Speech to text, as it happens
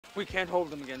We can't hold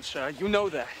them again, sir. You know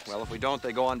that. Well, if we don't,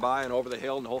 they go on by and over the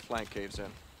hill and the whole flank caves in.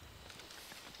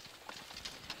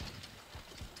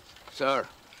 Sir,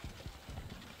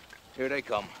 here they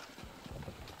come.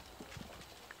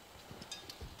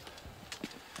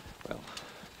 Well,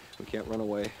 we can't run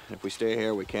away. And if we stay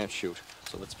here, we can't shoot.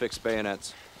 So let's fix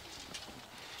bayonets.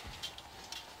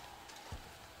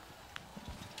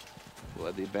 We'll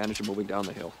have the advantage of moving down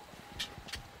the hill.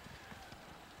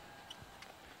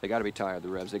 They gotta be tired, the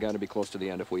Revs. They gotta be close to the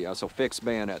end if we are. So fix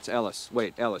bayonets. Ellis,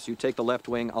 wait, Ellis, you take the left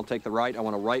wing, I'll take the right. I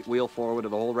want a right wheel forward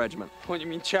of the whole regiment. What, you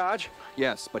mean charge?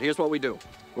 Yes, but here's what we do.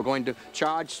 We're going to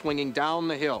charge swinging down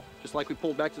the hill. Just like we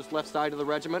pulled back to this left side of the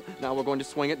regiment, now we're going to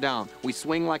swing it down. We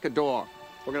swing like a door.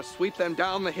 We're gonna sweep them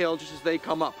down the hill just as they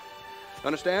come up.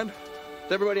 Understand?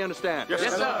 Does everybody understand? Yes,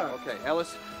 sir. Okay,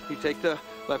 Ellis, you take the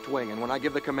left wing, and when I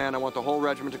give the command, I want the whole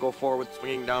regiment to go forward,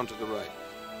 swinging down to the right.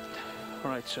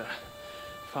 All right, sir.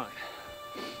 Fine.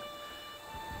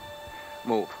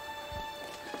 Move.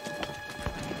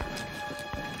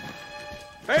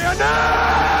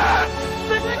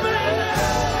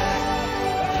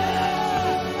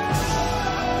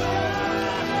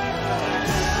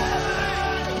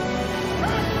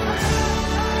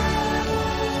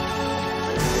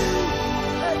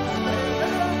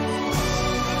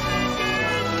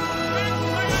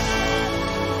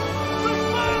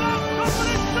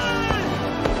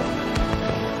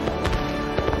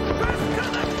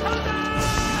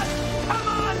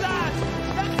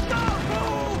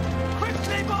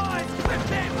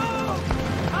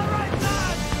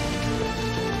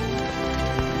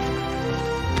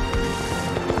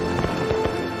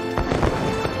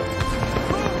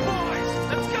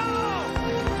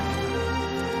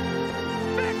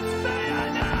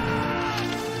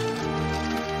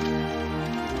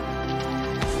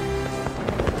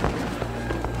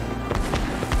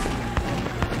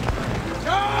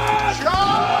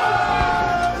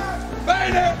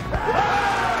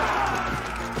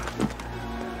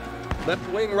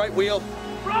 Left wing, right wheel.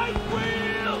 Right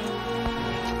wheel!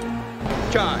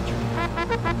 Charge.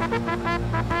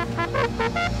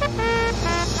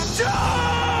 Charge!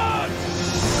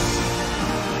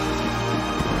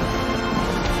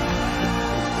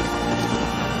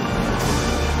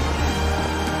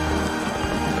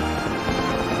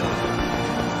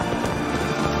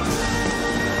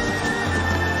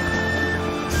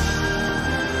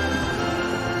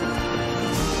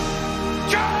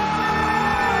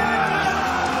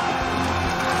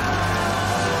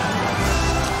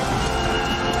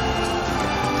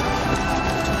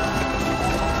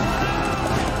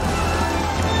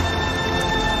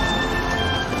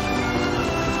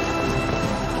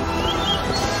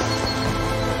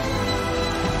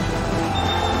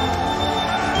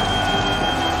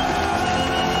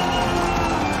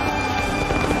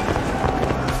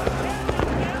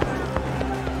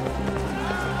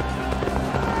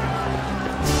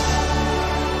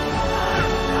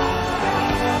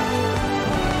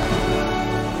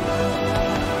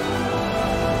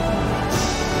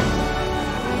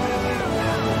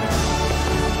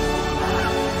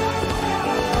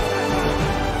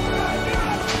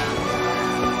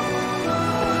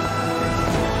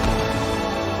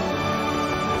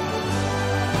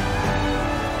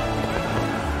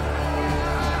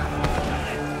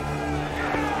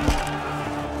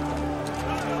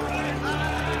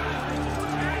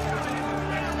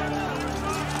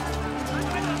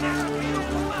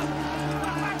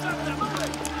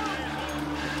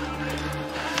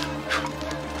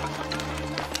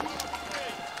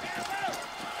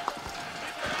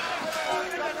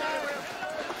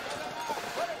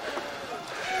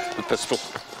 Pistol.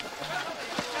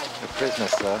 You're prisoner,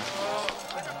 sir.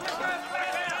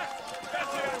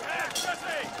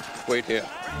 Wait here.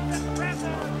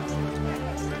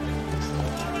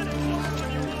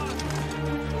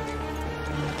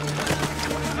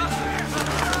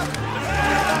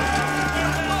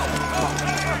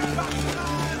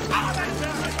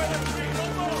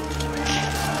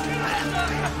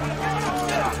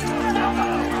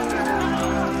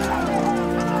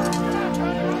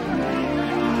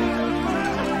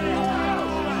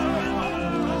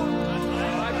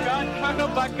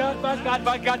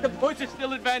 By God, the boys are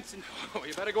still advancing. Oh,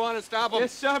 you better go on and stop them.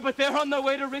 Yes, sir, but they're on their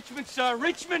way to Richmond, sir.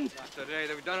 Richmond! Not today.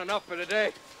 They've done enough for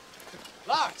today.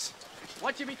 Lawrence,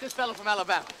 why don't you meet this fellow from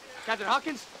Alabama? Captain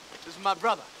Hawkins, this is my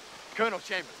brother, Colonel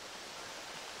Chamberlain.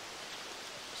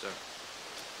 Sir,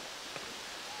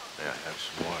 may I have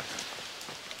some water?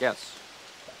 Yes.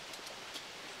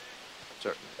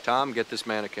 Certainly. Tom, get this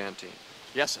man a canteen.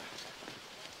 Yes, sir.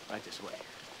 Right this way.